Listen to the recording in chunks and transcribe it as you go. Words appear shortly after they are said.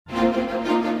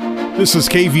This is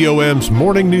KVOM's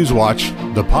Morning News Watch,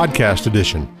 the podcast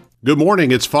edition. Good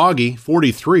morning. It's foggy,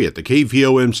 43 at the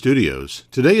KVOM studios.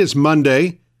 Today is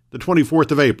Monday, the 24th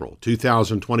of April,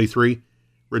 2023.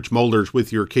 Rich Molders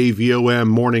with your KVOM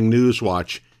Morning News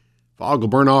Watch. Fog will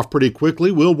burn off pretty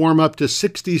quickly. We'll warm up to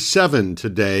 67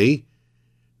 today.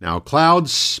 Now,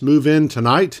 clouds move in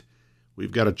tonight.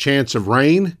 We've got a chance of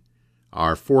rain.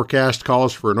 Our forecast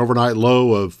calls for an overnight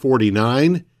low of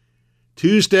 49.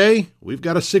 Tuesday, we've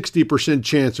got a 60%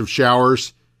 chance of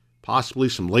showers, possibly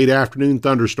some late afternoon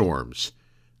thunderstorms.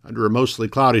 Under a mostly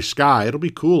cloudy sky, it'll be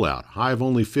cool out, high of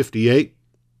only 58.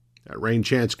 That rain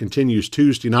chance continues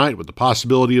Tuesday night with the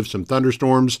possibility of some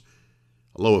thunderstorms,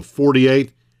 a low of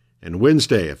 48. And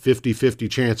Wednesday, a 50-50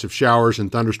 chance of showers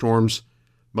and thunderstorms,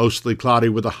 mostly cloudy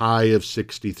with a high of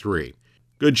 63.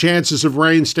 Good chances of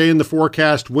rain stay in the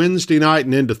forecast Wednesday night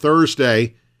and into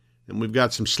Thursday, and we've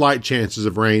got some slight chances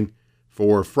of rain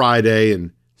for Friday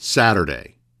and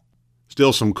Saturday.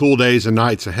 Still some cool days and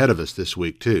nights ahead of us this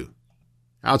week, too.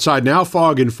 Outside now,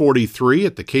 fog in 43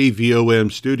 at the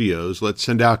KVOM studios. Let's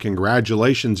send out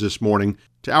congratulations this morning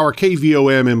to our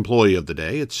KVOM employee of the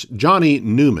day. It's Johnny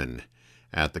Newman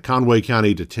at the Conway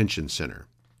County Detention Center.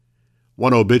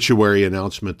 One obituary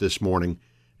announcement this morning.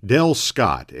 Dale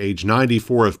Scott, age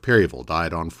 94 of Perryville,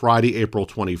 died on Friday, April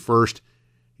 21st.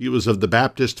 He was of the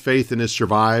Baptist faith and is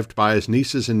survived by his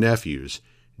nieces and nephews,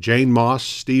 Jane Moss,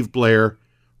 Steve Blair,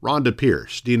 Rhonda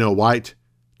Pierce, Dino White,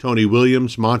 Tony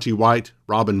Williams, Monty White,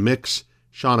 Robin Mix,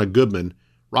 Shauna Goodman,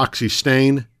 Roxy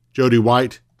Stain, Jody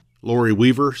White, Lori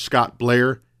Weaver, Scott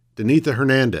Blair, Denitha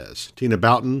Hernandez, Tina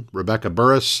Boughton, Rebecca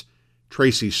Burris,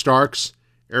 Tracy Starks,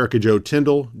 Erica Jo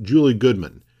Tyndall, Julie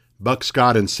Goodman, Buck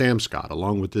Scott and Sam Scott,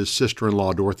 along with his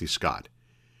sister-in-law Dorothy Scott.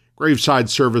 Graveside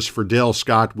service for Dale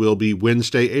Scott will be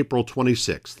Wednesday, April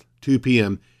 26th, 2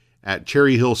 p.m. at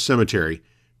Cherry Hill Cemetery,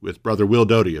 with Brother Will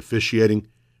Doty officiating.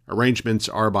 Arrangements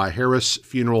are by Harris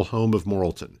Funeral Home of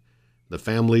Morrilton. The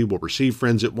family will receive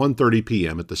friends at 1:30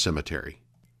 p.m. at the cemetery.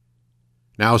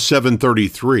 Now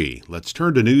 7:33. Let's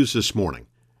turn to news this morning.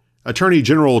 Attorney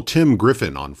General Tim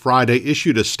Griffin on Friday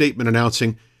issued a statement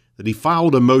announcing that he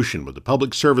filed a motion with the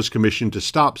Public Service Commission to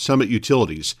stop Summit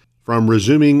Utilities from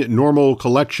resuming normal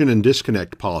collection and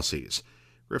disconnect policies.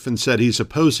 Griffin said he's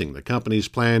opposing the company's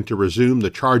plan to resume the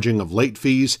charging of late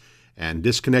fees and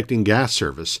disconnecting gas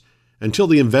service until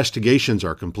the investigations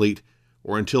are complete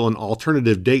or until an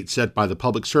alternative date set by the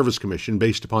Public Service Commission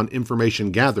based upon information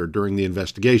gathered during the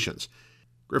investigations.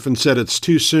 Griffin said it's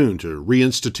too soon to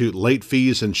reinstitute late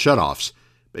fees and shutoffs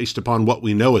based upon what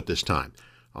we know at this time.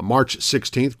 On March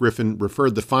 16th, Griffin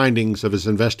referred the findings of his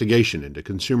investigation into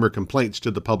consumer complaints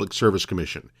to the Public Service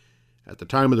Commission. At the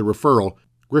time of the referral,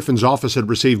 Griffin's office had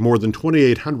received more than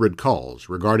 2,800 calls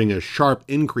regarding a sharp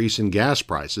increase in gas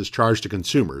prices charged to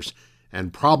consumers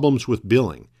and problems with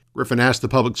billing. Griffin asked the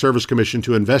Public Service Commission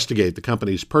to investigate the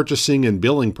company's purchasing and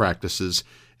billing practices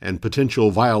and potential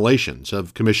violations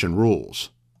of commission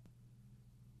rules.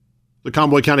 The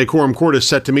Conway County Quorum Court is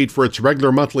set to meet for its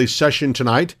regular monthly session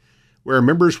tonight, where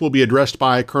members will be addressed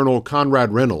by Colonel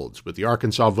Conrad Reynolds with the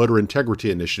Arkansas Voter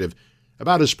Integrity Initiative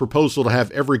about his proposal to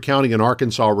have every county in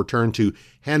Arkansas return to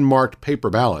hand-marked paper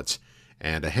ballots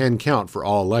and a hand count for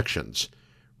all elections.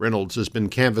 Reynolds has been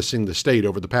canvassing the state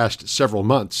over the past several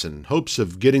months in hopes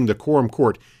of getting the Quorum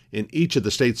Court in each of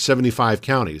the state's 75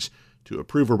 counties to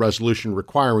approve a resolution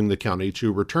requiring the county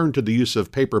to return to the use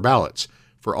of paper ballots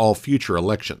for all future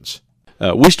elections.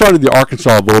 We started the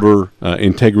Arkansas Voter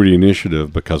Integrity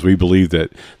Initiative because we believe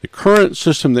that the current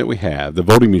system that we have, the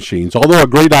voting machines, although a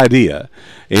great idea,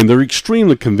 and they're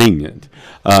extremely convenient,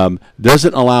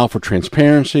 doesn't allow for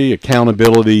transparency,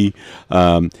 accountability,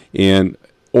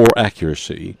 or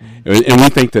accuracy. And we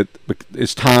think that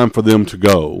it's time for them to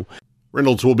go.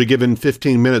 Reynolds will be given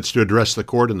 15 minutes to address the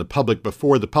court and the public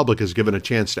before the public is given a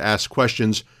chance to ask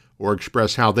questions or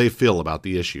express how they feel about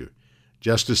the issue.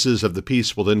 Justices of the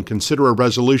peace will then consider a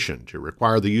resolution to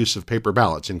require the use of paper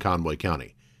ballots in Conway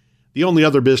County. The only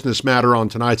other business matter on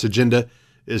tonight's agenda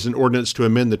is an ordinance to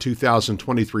amend the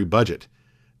 2023 budget.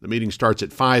 The meeting starts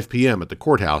at 5 p.m. at the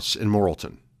courthouse in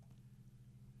Morrilton.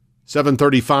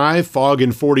 7:35, fog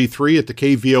in 43 at the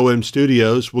KVOM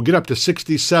studios. We'll get up to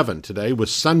 67 today with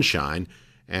sunshine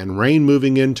and rain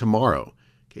moving in tomorrow.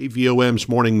 KVOM's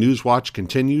Morning News Watch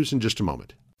continues in just a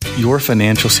moment. Your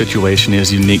financial situation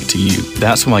is unique to you.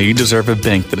 That's why you deserve a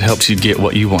bank that helps you get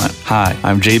what you want. Hi,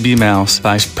 I'm JB Mouse,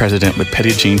 Vice President with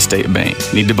Petit Jean State Bank.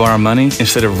 Need to borrow money?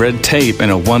 Instead of red tape and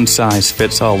a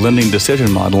one-size-fits-all lending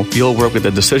decision model, you'll work with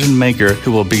a decision maker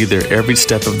who will be there every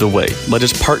step of the way. Let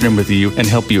us partner with you and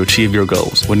help you achieve your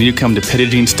goals. When you come to Petit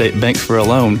Jean State Bank for a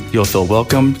loan, you'll feel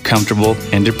welcome, comfortable,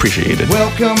 and appreciated.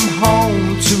 Welcome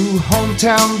home to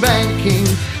hometown banking.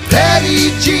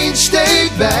 Petit Jean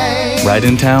State Bank. Right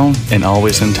in town and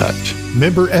always in touch.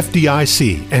 Member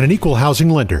FDIC and an equal housing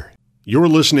lender. You're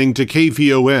listening to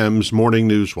KVOM's Morning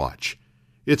News Watch.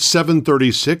 It's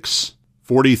 7:36,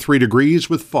 43 degrees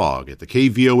with fog at the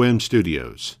KVOM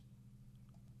studios.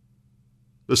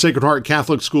 The Sacred Heart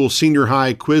Catholic School Senior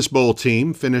High Quiz Bowl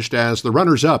team finished as the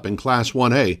runners-up in Class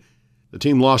 1A. The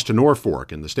team lost to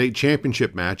Norfolk in the state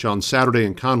championship match on Saturday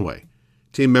in Conway.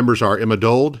 Team members are Emma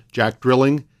Dold, Jack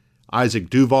Drilling, Isaac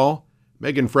Duval,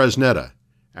 Megan Fresnetta,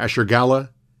 Asher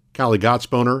Galla, Callie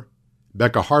Gottsboner,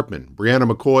 Becca Hartman,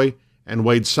 Brianna McCoy, and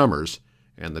Wade Summers,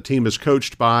 and the team is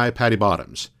coached by Patty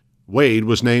Bottoms. Wade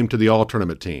was named to the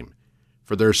all-tournament team.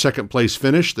 For their second-place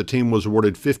finish, the team was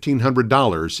awarded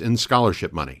 $1,500 in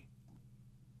scholarship money.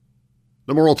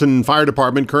 The Morrilton Fire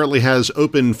Department currently has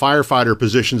open firefighter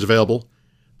positions available.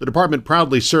 The department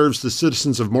proudly serves the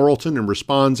citizens of Morrilton and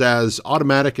responds as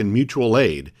automatic and mutual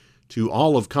aid to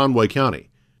all of Conway County.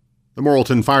 The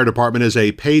Morrilton Fire Department is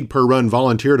a paid-per-run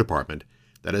volunteer department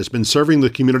that has been serving the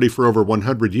community for over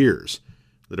 100 years.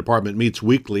 The department meets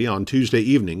weekly on Tuesday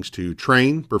evenings to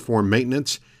train, perform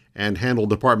maintenance, and handle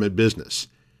department business.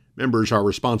 Members are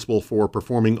responsible for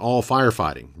performing all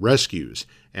firefighting, rescues,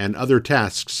 and other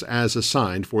tasks as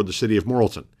assigned for the city of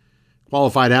Morrilton.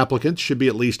 Qualified applicants should be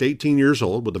at least 18 years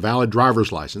old with a valid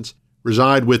driver's license,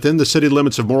 reside within the city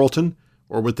limits of Morrilton,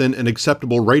 or within an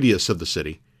acceptable radius of the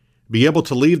city, be able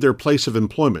to leave their place of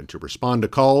employment to respond to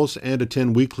calls and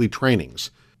attend weekly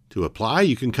trainings. To apply,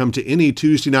 you can come to any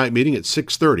Tuesday night meeting at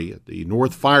 6:30 at the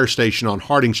North Fire Station on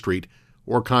Harding Street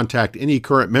or contact any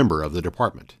current member of the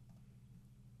department.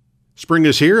 Spring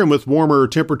is here, and with warmer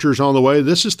temperatures on the way,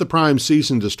 this is the prime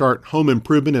season to start home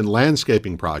improvement and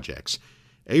landscaping projects.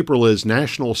 April is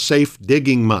National Safe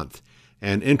Digging Month,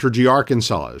 and Entergy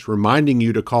Arkansas is reminding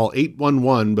you to call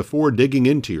 811 before digging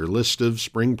into your list of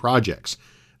spring projects.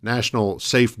 National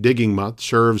Safe Digging Month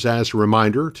serves as a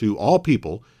reminder to all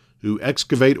people who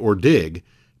excavate or dig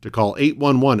to call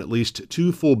 811 at least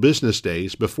 2 full business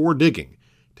days before digging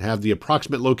to have the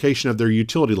approximate location of their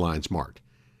utility lines marked.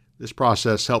 This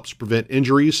process helps prevent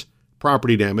injuries,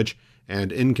 property damage,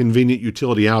 and inconvenient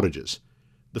utility outages.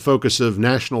 The focus of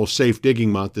National Safe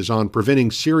Digging Month is on preventing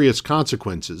serious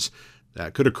consequences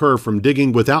that could occur from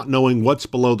digging without knowing what's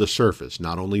below the surface,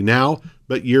 not only now,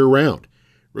 but year-round.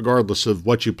 Regardless of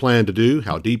what you plan to do,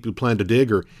 how deep you plan to dig,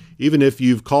 or even if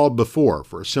you've called before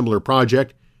for a similar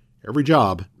project, every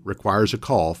job requires a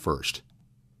call first.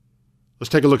 Let's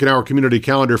take a look at our community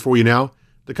calendar for you now.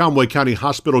 The Conway County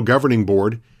Hospital Governing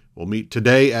Board will meet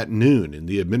today at noon in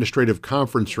the Administrative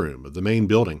Conference Room of the main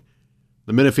building.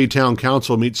 The Menifee Town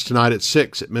Council meets tonight at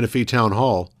 6 at Menifee Town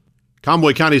Hall.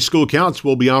 Conway County School Counts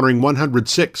will be honoring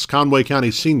 106 Conway County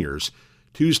seniors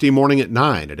Tuesday morning at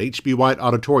 9 at H.B. White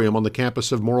Auditorium on the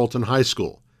campus of Morrilton High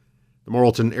School. The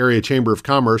Morrilton Area Chamber of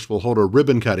Commerce will hold a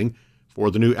ribbon cutting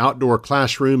for the new outdoor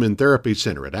classroom and therapy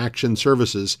center at Action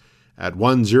Services at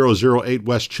 1008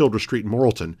 West Childress Street in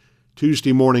Morrilton,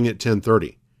 Tuesday morning at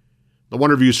 10:30. The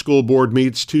Wonderview School Board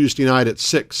meets Tuesday night at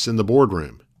 6 in the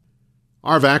boardroom.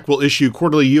 RVAC will issue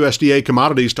quarterly USDA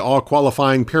commodities to all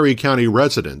qualifying Perry County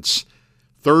residents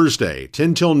Thursday,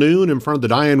 10 till noon in front of the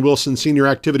Diane Wilson Senior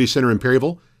Activity Center in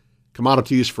Perryville.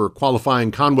 Commodities for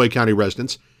qualifying Conway County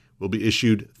residents will be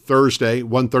issued Thursday,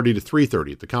 1:30 to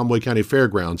 3:30 at the Conway County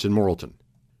Fairgrounds in Morrilton.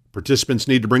 Participants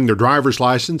need to bring their driver's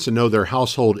license and know their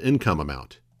household income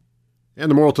amount. And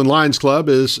the Morrilton Lions Club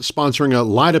is sponsoring a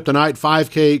Light Up the Night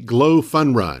 5K Glow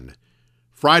Fun Run.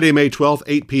 Friday, May 12th,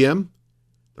 8 p.m.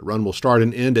 The run will start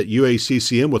and end at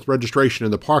UACCM with registration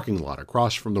in the parking lot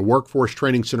across from the Workforce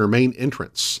Training Center main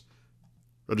entrance.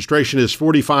 Registration is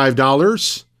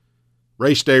 $45.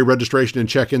 Race day registration and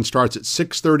check-in starts at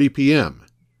 6:30 p.m.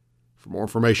 For more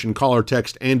information, call or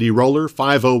text Andy Roller,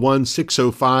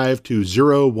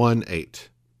 501-605-2018.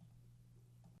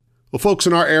 Well, folks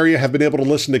in our area have been able to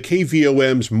listen to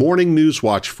KVOM's Morning News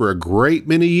Watch for a great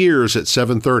many years at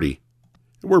 7:30.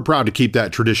 And we're proud to keep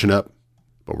that tradition up.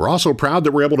 But we're also proud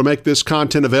that we're able to make this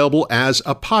content available as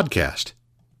a podcast.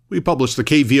 We publish the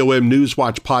KVOM News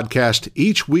Watch podcast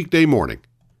each weekday morning,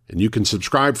 and you can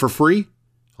subscribe for free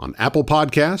on Apple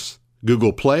Podcasts,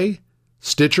 Google Play,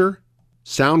 Stitcher,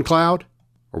 SoundCloud,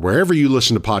 or wherever you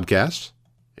listen to podcasts.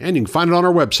 And you can find it on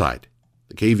our website.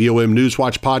 The KVOM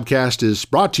NewsWatch podcast is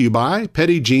brought to you by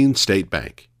Petit Jean State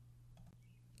Bank.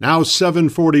 Now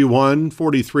 7:41,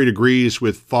 43 degrees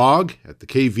with fog at the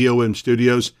KVOM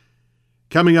studios.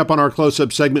 Coming up on our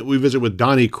close-up segment, we visit with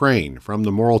Donnie Crain from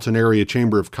the Morrilton Area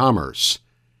Chamber of Commerce.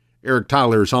 Eric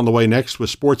Tyler is on the way next with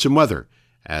sports and weather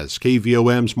as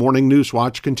KVOM's Morning News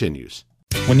Watch continues.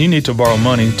 When you need to borrow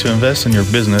money to invest in your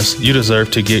business, you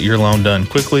deserve to get your loan done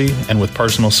quickly and with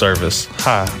personal service.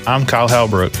 Hi, I'm Kyle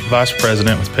Halbrook, Vice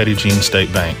President with Petit Jean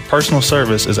State Bank. Personal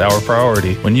service is our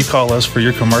priority. When you call us for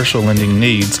your commercial lending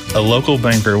needs, a local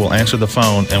banker will answer the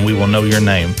phone and we will know your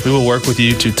name. We will work with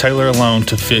you to tailor a loan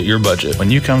to fit your budget. When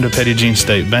you come to Petit Jean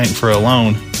State Bank for a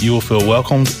loan, you will feel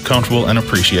welcomed, comfortable, and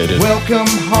appreciated. Welcome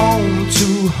home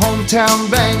to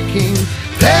hometown banking.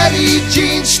 Petit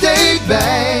Jean State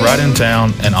Bank. Right in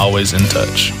town and always in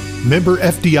touch. Member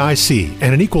FDIC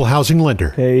and an equal housing lender.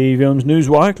 KVOM's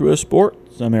NewsWatch with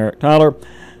sports. I'm Eric Tyler.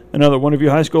 Another one of you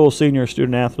high school senior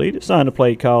student athlete is signed to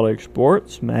play college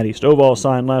sports. Maddie Stovall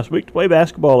signed last week to play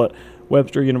basketball at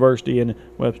Webster University in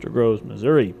Webster Groves,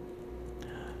 Missouri.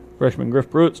 Freshman Griff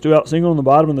Pruitt's two-out single in the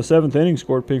bottom of the seventh inning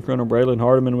scored pink runner Braylon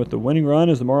Hardiman with the winning run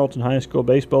as the Morrilton High School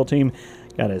baseball team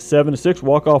got a 7-6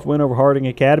 walk-off win over Harding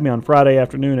Academy on Friday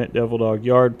afternoon at Devil Dog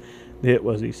Yard. The hit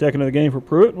was the second of the game for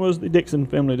Pruitt and was the Dixon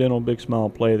Family Dental Big Smile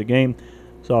play of the game.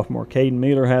 Sophomore Caden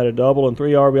Mealer had a double and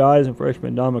 3 RBIs, and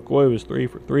freshman Don McCoy was 3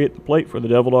 for 3 at the plate for the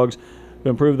Devil Dogs, who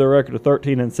improved their record to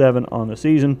 13-7 on the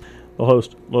season. They'll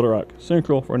host Little Rock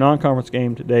Central for a non-conference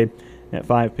game today at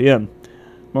 5 p.m.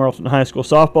 Morrilton High School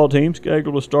softball team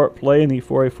scheduled to start play in the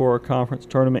 4A4 conference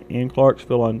tournament in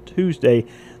Clarksville on Tuesday.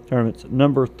 Tournament's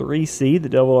number 3 seed. The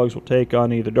Devil Dogs will take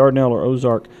on either Dardanelle or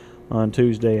Ozark on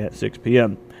Tuesday at 6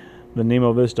 p.m. The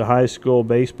Nemo Vista High School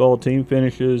baseball team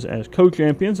finishes as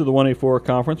co-champions of the 1A4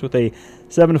 conference with a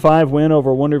 7-5 win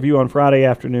over Wonderview on Friday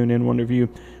afternoon in Wonderview.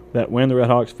 That win, the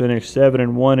Redhawks finished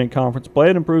 7-1 in conference play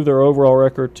and improved their overall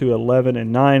record to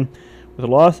 11-9. With a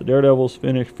loss, the Daredevils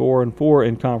finished 4-4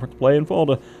 in conference play and fall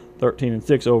to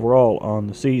 13-6 overall on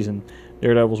the season.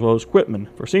 Daredevils will host Quitman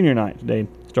for senior night today,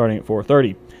 starting at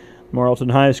 4:30.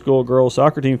 Morrilton High School girls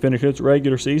soccer team finished its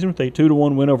regular season with a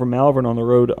 2-1 win over Malvern on the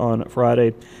road on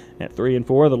Friday at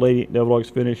 3-4. The Lady Devil Dogs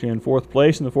finish in 4th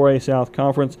place in the 4A South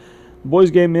Conference. The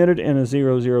boys game ended in a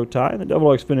 0-0 tie. The Devil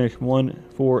Dogs finished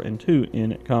 1-4-2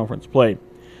 in conference play.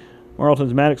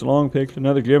 Morrilton's Maddox Long picked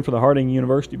another gem for the Harding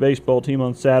University baseball team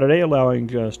on Saturday, allowing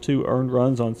just 2 earned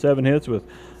runs on 7 hits with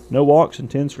no walks and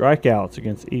 10 strikeouts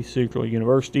against East Central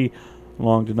University.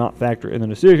 Long did not factor in the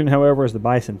decision, however, as the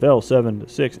Bison fell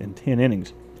 7-6 in 10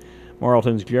 innings.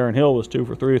 Morrilton's Jaron Hill was 2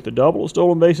 for 3 with the double, a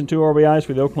stolen base and 2 RBIs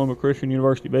for the Oklahoma Christian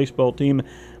University baseball team.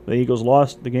 The Eagles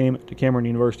lost the game to Cameron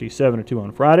University 7-2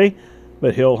 on Friday,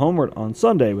 but Hill homered on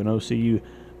Sunday when OCU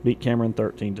beat Cameron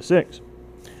 13-6.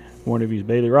 Wonderview's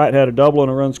Bailey Wright had a double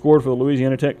and a run scored for the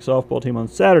Louisiana Tech softball team on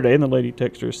Saturday, and the Lady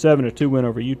Techsters' 7-2 win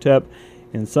over UTEP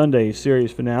in Sunday's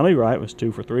series finale. Wright was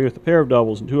 2 for 3 with a pair of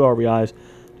doubles and 2 RBIs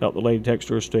to help the Lady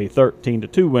Techsters to a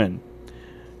 13-2 win.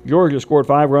 Georgia scored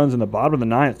 5 runs in the bottom of the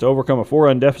 9th to overcome a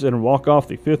 4-run deficit and walk off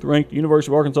the 5th-ranked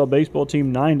University of Arkansas baseball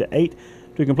team 9-8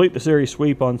 to complete the series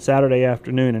sweep on Saturday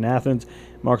afternoon in Athens.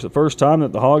 It marks the first time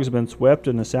that the Hogs have been swept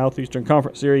in the Southeastern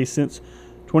Conference Series since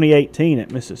 2018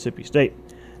 at Mississippi State.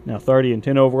 Now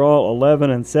 30-10 overall,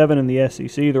 11-7 in the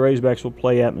SEC. The Razorbacks will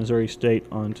play at Missouri State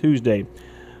on Tuesday.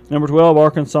 Number 12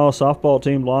 Arkansas softball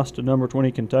team lost to number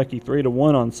 20 Kentucky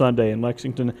 3-1 on Sunday in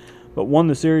Lexington, but won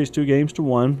the series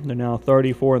 2-1. They're now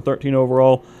 34-13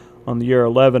 overall on the year,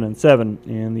 11-7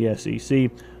 in the SEC.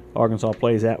 Arkansas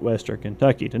plays at Western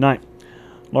Kentucky tonight.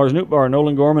 Lars Nootbaar,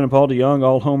 Nolan Gorman, and Paul DeYoung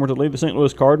all homer to lead the St.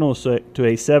 Louis Cardinals to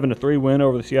a 7-3 win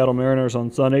over the Seattle Mariners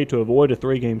on Sunday to avoid a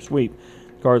 3-game sweep.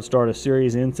 The Cards start a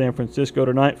series in San Francisco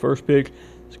tonight. First pitch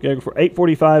scheduled for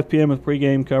 8:45 p.m. with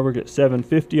pregame coverage at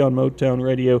 7:50 on Motown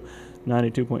Radio,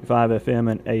 92.5 FM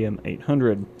and AM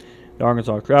 800. The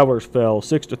Arkansas Travelers fell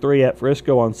 6-3 at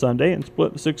Frisco on Sunday and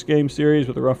split the 6-game series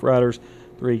with the Rough Riders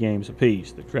 3 games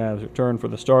apiece. The Travs return for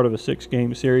the start of a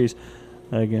 6-game series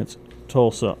against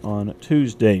Tulsa on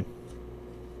Tuesday.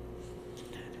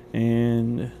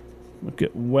 And look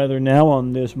at weather now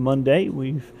on this Monday.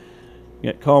 We've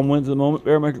got calm winds at the moment.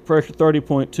 Barometric pressure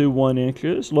 30.21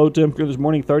 inches. Low temperature this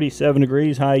morning 37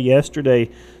 degrees. High yesterday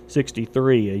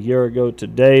 63. A year ago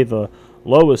today the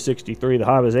low was 63. The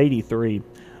high was 83.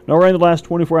 No rain the last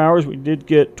 24 hours. We did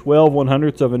get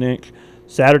 12/100ths of an inch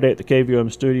Saturday at the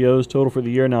KVOM studios. Total for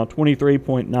the year now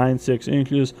 23.96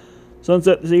 inches.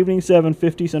 Sunset this evening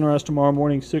 7:50. Sunrise tomorrow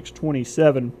morning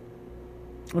 6:27.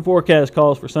 The forecast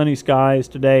calls for sunny skies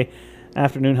today.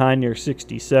 Afternoon high near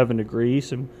 67 degrees.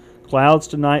 Some clouds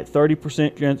tonight,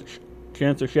 30%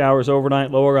 chance of showers overnight,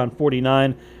 low around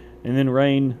 49, and then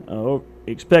rain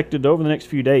expected over the next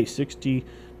few days, 60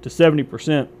 to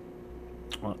 70%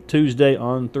 Tuesday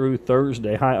on through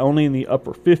Thursday. High only in the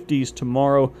upper 50s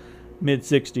tomorrow,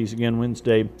 mid-60s again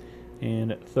Wednesday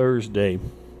and Thursday.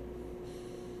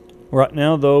 Right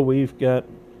now, though, we've got a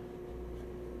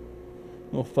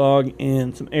little fog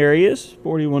in some areas.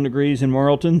 41 degrees in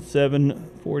Morrilton,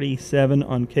 747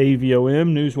 on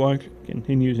KVOM. NewsWatch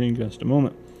continues in just a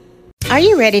moment. Are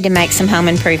you ready to make some home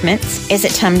improvements? Is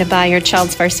it time to buy your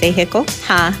child's first vehicle?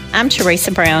 Hi, I'm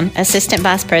Teresa Brown, Assistant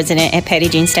Vice President at Petit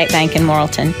Jean State Bank in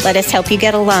Morrilton. Let us help you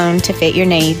get a loan to fit your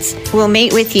needs. We'll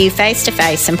meet with you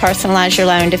face-to-face and personalize your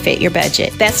loan to fit your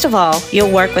budget. Best of all,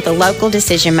 you'll work with a local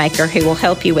decision maker who will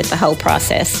help you with the whole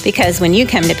process. Because when you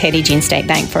come to Petit Jean State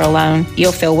Bank for a loan,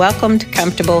 you'll feel welcomed,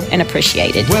 comfortable, and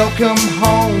appreciated. Welcome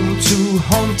home to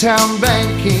hometown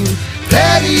banking,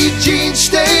 Petit Jean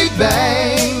State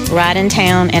Bank. Right in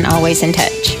town and always in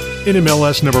touch.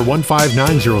 NMLS number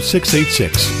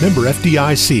 1590686, member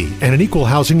FDIC, and an equal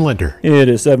housing lender. It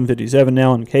is 7:57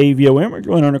 now on KVOM. We're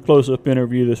joined on a close-up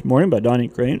interview this morning by Donnie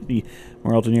Crain at the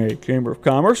Morrilton Area Chamber of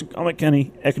Commerce, Conway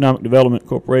County Economic Development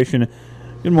Corporation.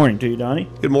 Good morning to you, Donnie.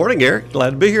 Good morning, Eric.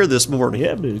 Glad to be here this morning.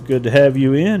 Yeah, it's good to have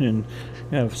you in and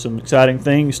have some exciting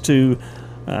things to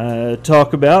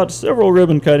talk about. Several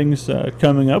ribbon cuttings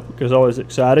coming up, which is always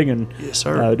exciting. And yes,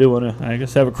 sir. I do want to,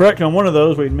 have a correction on one of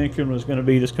those. We mentioned was going to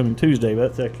be this coming Tuesday,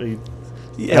 but that's actually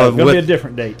going to be a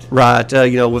different date. Right.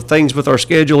 With things with our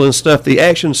schedule and stuff, the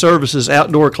Action Services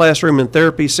Outdoor Classroom and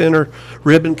Therapy Center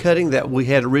ribbon cutting that we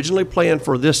had originally planned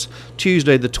for this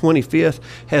Tuesday, the 25th,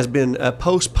 has been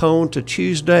postponed to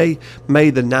Tuesday,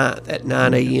 May the 9th at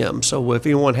 9 a.m. So if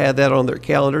anyone had that on their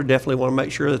calendar, definitely want to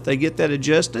make sure that they get that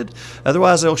adjusted.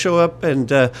 Otherwise, they'll show up and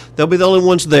they'll be the only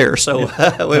ones there. So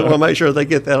we want to make sure they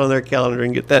get that on their calendar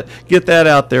and get that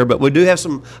out there. But we do have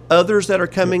some others that are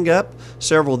coming up,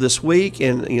 several this week.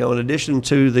 And, in addition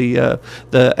to the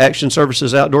Action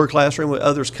Services Outdoor Classroom, with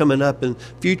others coming up in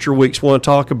future weeks, want to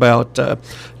talk about,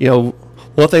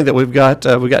 one thing that we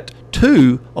got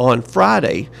two on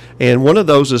Friday, and one of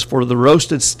those is for the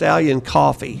Roasted Stallion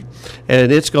Coffee,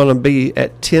 and it's going to be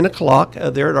at 10 o'clock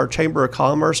there at our Chamber of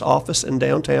Commerce office in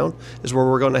downtown is where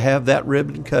we're going to have that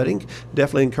ribbon cutting.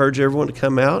 Definitely encourage everyone to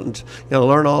come out and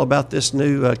learn all about this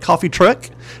new coffee truck,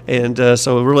 and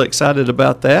so we're really excited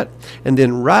about that. And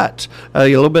then a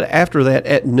little bit after that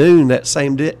at noon that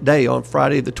same day on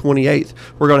Friday the 28th,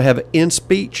 we're going to have an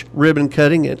in-speech ribbon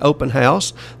cutting and open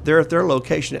house there at their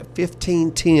location at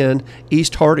 1510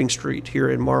 East Harding Street here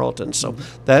in Morrilton. So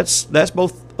that's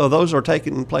both of those are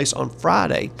taking place on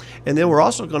Friday. And then we're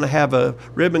also going to have a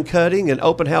ribbon cutting and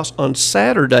open house on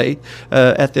Saturday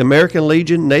at the American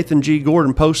Legion, Nathan G.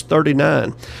 Gordon, Post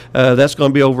 39. That's going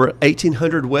to be over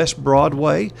 1800 West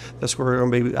Broadway. That's where we're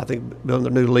going to be, I think,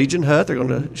 building the new Legion hut. They're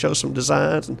going to show some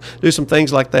designs and do some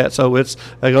things like that. So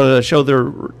they're going to show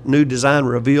their new design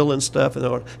reveal and stuff, and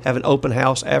they're going to have an open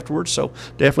house afterwards. So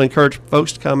definitely encourage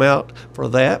folks to come out for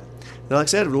that. Now, like I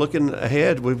said, we're looking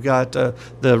ahead. We've got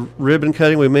the ribbon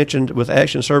cutting we mentioned with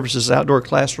Action Services Outdoor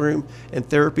Classroom and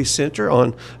Therapy Center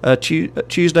on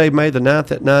Tuesday, May the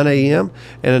 9th at 9 a.m.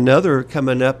 And another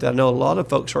coming up that I know a lot of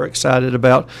folks are excited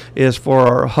about is for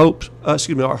our Harps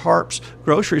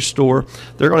grocery store.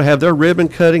 They're going to have their ribbon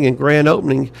cutting and grand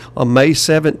opening on May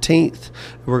 17th.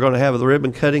 We're going to have the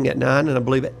ribbon cutting at 9, and I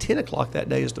believe at 10 o'clock that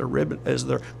day is their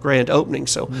grand opening.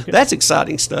 So that's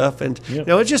exciting stuff. And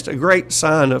it's just a great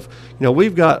sign of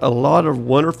we've got a lot of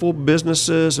wonderful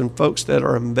businesses and folks that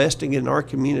are investing in our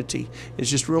community. It's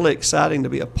just really exciting to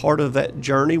be a part of that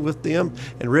journey with them.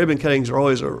 And ribbon cuttings are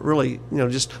always a really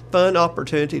just fun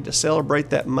opportunity to celebrate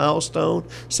that milestone,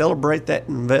 celebrate that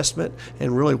investment,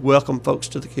 and really welcome folks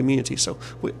to the community. So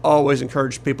we always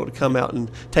encourage people to come out and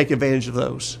take advantage of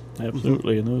those.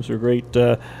 Absolutely, and those are great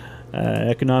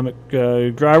economic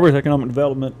drivers, economic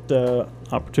development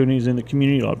opportunities in the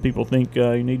community. A lot of people think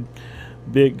you need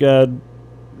big,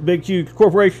 huge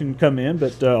corporation come in,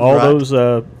 but all those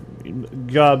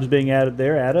jobs being added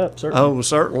there add up, certainly. Oh,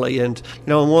 certainly. And,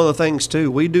 and one of the things,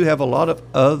 too, we do have a lot of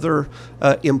other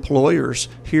employers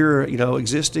here,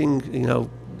 existing,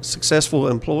 successful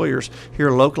employers here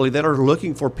locally that are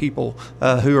looking for people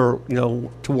who are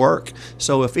to work.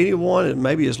 So if anyone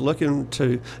maybe is looking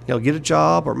to get a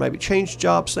job or maybe change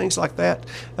jobs, things like that,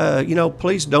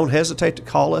 please don't hesitate to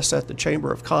call us at the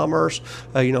Chamber of Commerce.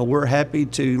 We're happy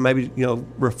to maybe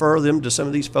refer them to some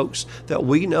of these folks that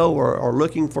we know are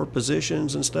looking for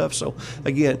positions and stuff. So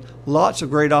again, lots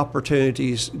of great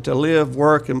opportunities to live,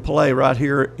 work, and play right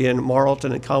here in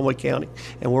Morrilton and Conway County,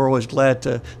 and we're always glad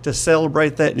to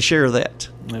celebrate that that and share that.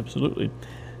 Absolutely.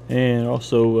 And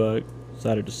also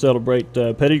excited to celebrate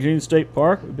Petit Jean State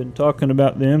Park. We've been talking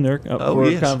about them. They're up for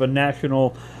yes. kind of a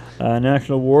national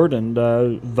award, and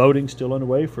voting still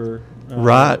underway for.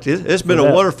 Right. It's been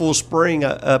a wonderful spring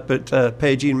up at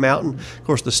Petit Jean Mountain. Of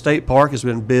course, the state park has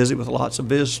been busy with lots of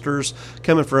visitors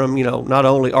coming from, not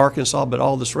only Arkansas, but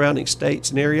all the surrounding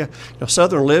states and area.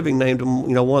 Southern Living named them,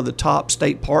 one of the top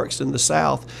state parks in the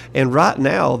South. And right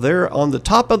now, they're on the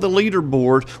top of the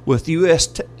leaderboard with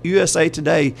USA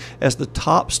Today as the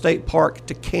top state park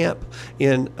to camp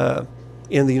in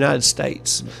the United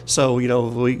States. So,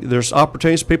 there's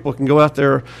opportunities. People can go out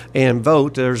there and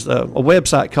vote. There's a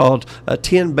website called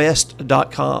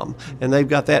 10best.com, and they've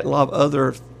got that and a lot of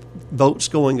other votes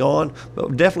going on,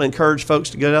 but definitely encourage folks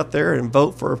to get out there and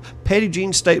vote for Petit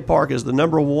Jean State Park as the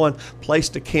 #1 place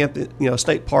to camp,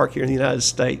 state park here in the United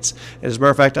States. And as a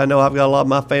matter of fact, I know I've got a lot of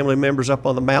my family members up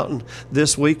on the mountain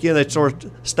this weekend. They sort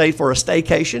of stayed for a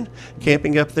staycation,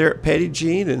 camping up there at Petit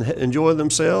Jean and enjoying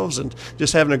themselves and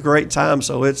just having a great time.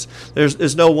 So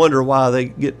there's no wonder why they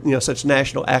get such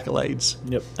national accolades.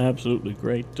 Yep, absolutely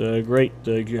great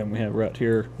gym we have right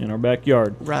here in our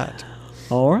backyard. Right.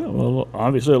 All right. Well,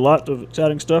 obviously a lot of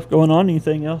exciting stuff going on.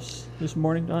 Anything else this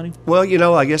morning, Donnie? Well,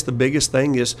 I guess the biggest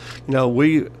thing is,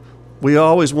 we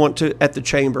always want to, at the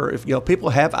chamber, if people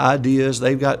have ideas,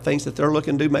 they've got things that they're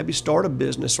looking to do, maybe start a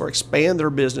business or expand their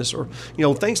business or,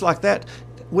 things like that.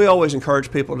 We always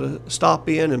encourage people to stop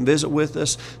in and visit with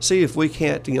us, see if we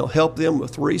can't, help them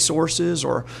with resources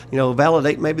or,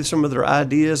 validate maybe some of their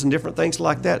ideas and different things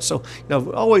like that. So,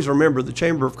 always remember the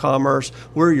Chamber of Commerce,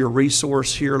 we're your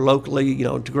resource here locally,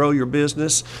 to grow your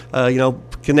business,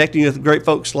 connecting with great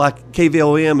folks like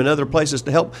KVOM and other places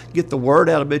to help get the word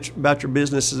out about your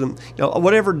businesses and,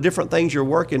 whatever different things you're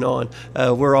working on,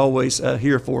 we're always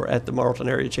here for at the Morrilton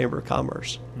Area Chamber of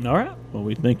Commerce. All right. Well,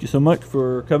 we thank you so much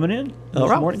for coming in. All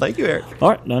right. Morning. Thank you, Eric. All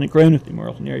right. Donnie Crain with the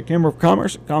Morrilton Area Chamber of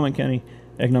Commerce, Conway County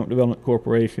Economic Development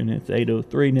Corporation. It's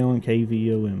 8:03 now on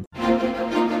KVOM.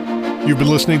 You've been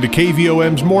listening to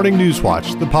KVOM's Morning News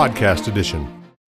Watch, the podcast edition.